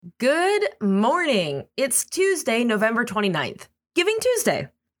Good morning. It's Tuesday, November 29th. Giving Tuesday.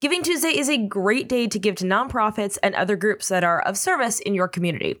 Giving Tuesday is a great day to give to nonprofits and other groups that are of service in your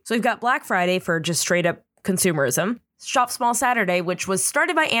community. So we've got Black Friday for just straight up consumerism, Shop Small Saturday, which was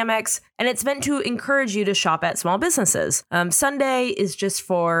started by Amex, and it's meant to encourage you to shop at small businesses. Sunday is just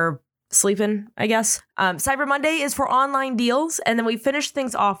for sleeping, I guess. Cyber Monday is for online deals. And then we finish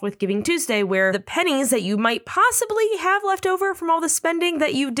things off with Giving Tuesday, where the pennies that you might possibly have left over from all the spending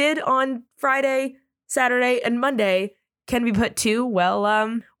that you did on Friday, Saturday, and Monday can be put to,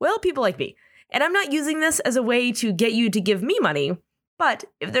 well, people like me. And I'm not using this as a way to get you to give me money. But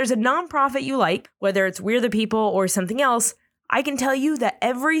if there's a nonprofit you like, whether it's We're the People or something else, I can tell you that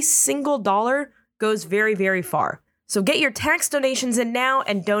every single dollar goes very, very far. So get your tax donations in now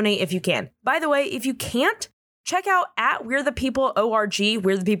and donate if you can. By the way, if you can't, check out at We're the People ORG,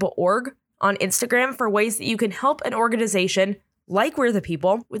 We're the People org on Instagram for ways that you can help an organization like We're the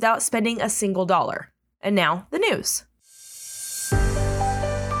People without spending a single dollar. And now, the news.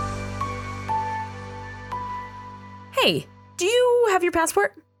 Hey, do you have your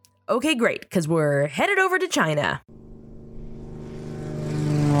passport? Okay, great, because we're headed over to China.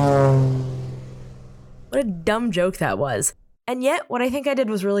 What a dumb joke that was. And yet, what I think I did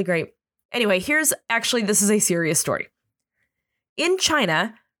was really great. Anyway, this is a serious story. In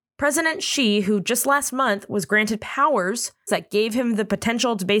China, President Xi, who just last month was granted powers that gave him the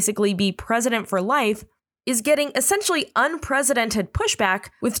potential to basically be president for life, is getting essentially unprecedented pushback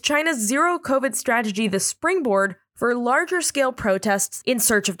with China's zero COVID strategy, the springboard for larger scale protests in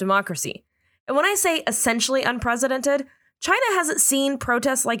search of democracy. And when I say essentially unprecedented, China hasn't seen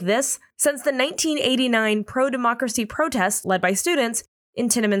protests like this since the 1989 pro-democracy protests led by students in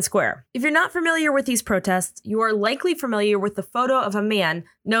Tiananmen Square. If you're not familiar with these protests, you are likely familiar with the photo of a man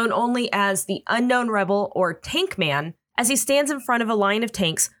known only as the Unknown Rebel or Tank Man as he stands in front of a line of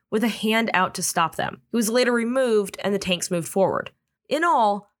tanks with a hand out to stop them. He was later removed and the tanks moved forward. In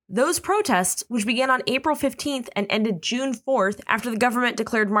all, those protests, which began on April 15th and ended June 4th after the government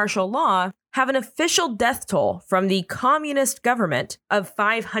declared martial law, have an official death toll from the communist government of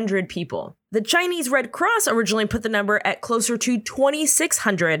 500 people. The Chinese Red Cross originally put the number at closer to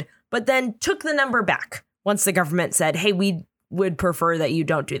 2,600, but then took the number back once the government said, hey, we would prefer that you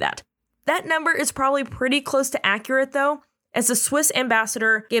don't do that. That number is probably pretty close to accurate, though, as the Swiss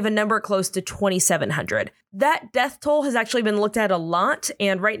ambassador gave a number close to 2,700. That death toll has actually been looked at a lot,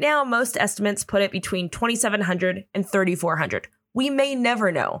 and right now most estimates put it between 2,700 and 3,400. We may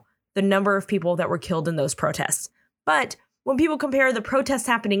never know the number of people that were killed in those protests. But when people compare the protests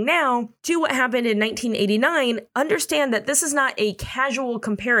happening now to what happened in 1989, understand that this is not a casual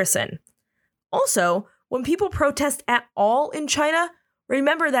comparison. Also, when people protest at all in China,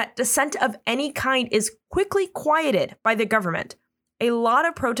 remember that dissent of any kind is quickly quieted by the government. A lot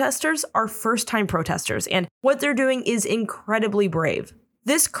of protesters are first-time protesters, and what they're doing is incredibly brave.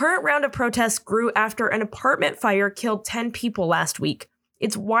 This current round of protests grew after an apartment fire killed 10 people last week.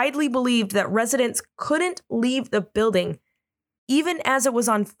 It's widely believed that residents couldn't leave the building, even as it was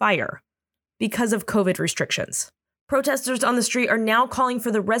on fire, because of COVID restrictions. Protesters on the street are now calling for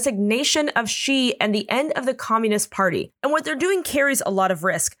the resignation of Xi and the end of the Communist Party. And what they're doing carries a lot of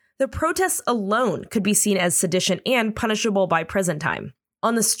risk. The protests alone could be seen as sedition and punishable by prison time.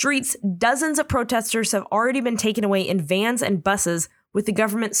 On the streets, dozens of protesters have already been taken away in vans and buses, with the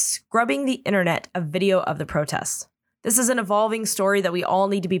government scrubbing the internet of video of the protests. This is an evolving story that we all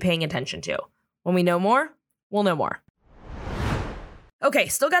need to be paying attention to. When we know more, we'll know more. Okay,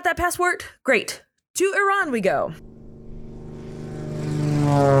 still got that passport? Great. To Iran we go.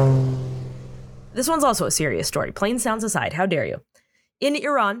 This one's also a serious story. Plain sounds aside, how dare you? In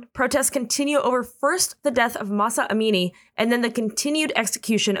Iran, protests continue over first the death of Mahsa Amini and then the continued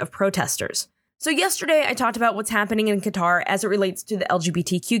execution of protesters. So yesterday I talked about what's happening in Qatar as it relates to the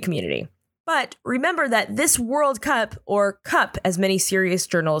LGBTQ community. But remember that this World Cup, or Cup as many serious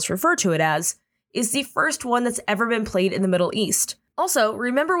journalists refer to it as, is the first one that's ever been played in the Middle East. Also,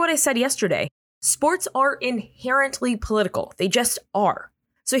 remember what I said yesterday. Sports are inherently political. They just are.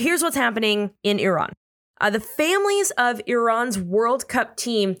 So here's what's happening in Iran. The families of Iran's World Cup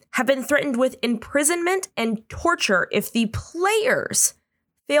team have been threatened with imprisonment and torture if the players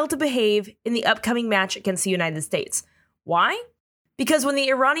fail to behave in the upcoming match against the United States. Why? Because when the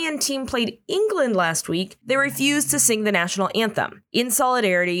Iranian team played England last week, they refused to sing the national anthem in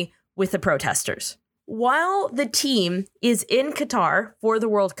solidarity with the protesters. While the team is in Qatar for the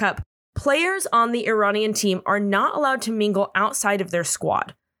World Cup, players on the Iranian team are not allowed to mingle outside of their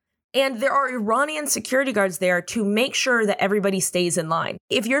squad. And there are Iranian security guards there to make sure that everybody stays in line.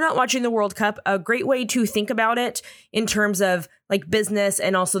 If you're not watching the World Cup, a great way to think about it in terms of like business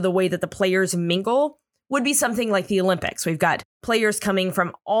and also the way that the players mingle would be something like the Olympics. We've got players coming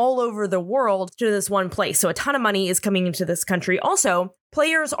from all over the world to this one place. So a ton of money is coming into this country. Also,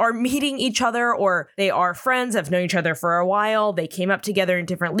 players are meeting each other, or they are friends, have known each other for a while. They came up together in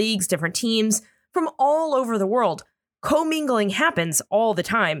different leagues, different teams from all over the world. Commingling happens all the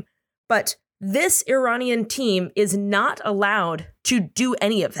time. But this Iranian team is not allowed to do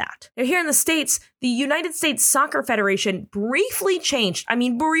any of that. Now, here in the States, the United States Soccer Federation briefly,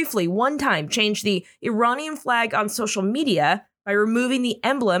 one time changed the Iranian flag on social media by removing the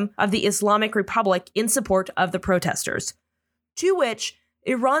emblem of the Islamic Republic in support of the protesters. To which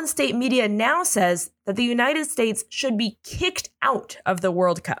Iran state media now says that the United States should be kicked out of the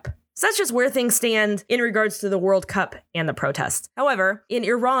World Cup. So that's just where things stand in regards to the World Cup and the protests. However, in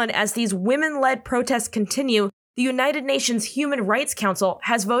Iran, as these women-led protests continue, the United Nations Human Rights Council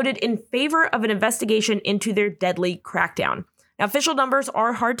has voted in favor of an investigation into their deadly crackdown. Now, official numbers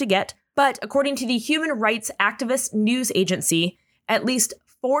are hard to get, but according to the human rights activist news agency, at least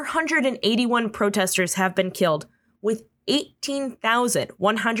 481 protesters have been killed, with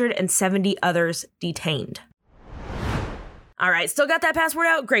 18,170 others detained. All right, still got that passport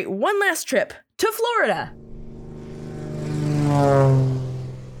out? Great. One last trip to Florida.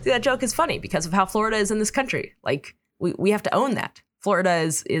 See, that joke is funny because of how Florida is in this country. Like, we have to own that. Florida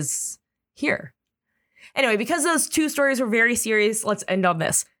is here. Anyway, because those two stories were very serious, let's end on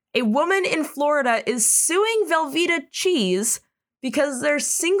this. A woman in Florida is suing Velveeta Cheese because their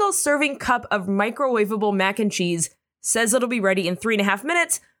single-serving cup of microwavable mac and cheese says it'll be ready in 3.5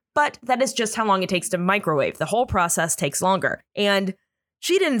 minutes, but that is just how long it takes to microwave. The whole process takes longer. And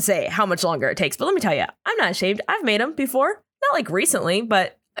she didn't say how much longer it takes, but let me tell you, I'm not ashamed. I've made them before. Not like recently,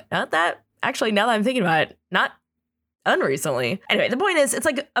 but not that. Actually, now that I'm thinking about it, not unrecently. Anyway, the point is, it's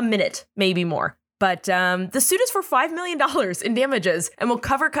like a minute, maybe more. But the suit is for $5 million in damages and will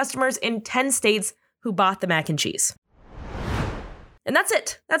cover customers in 10 states who bought the mac and cheese. And that's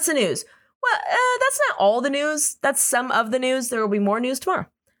it. That's the news. Well, that's not all the news. That's some of the news. There will be more news tomorrow.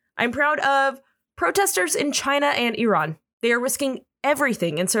 I'm proud of protesters in China and Iran. They are risking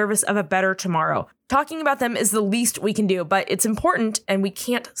everything in service of a better tomorrow. Talking about them is the least we can do, but it's important and we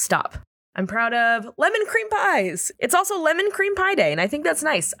can't stop. I'm proud of lemon cream pies. It's also lemon cream pie day, and I think that's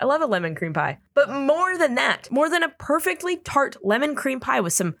nice. I love a lemon cream pie. But more than that, more than a perfectly tart lemon cream pie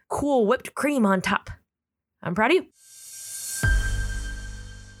with some cool whipped cream on top, I'm proud of you.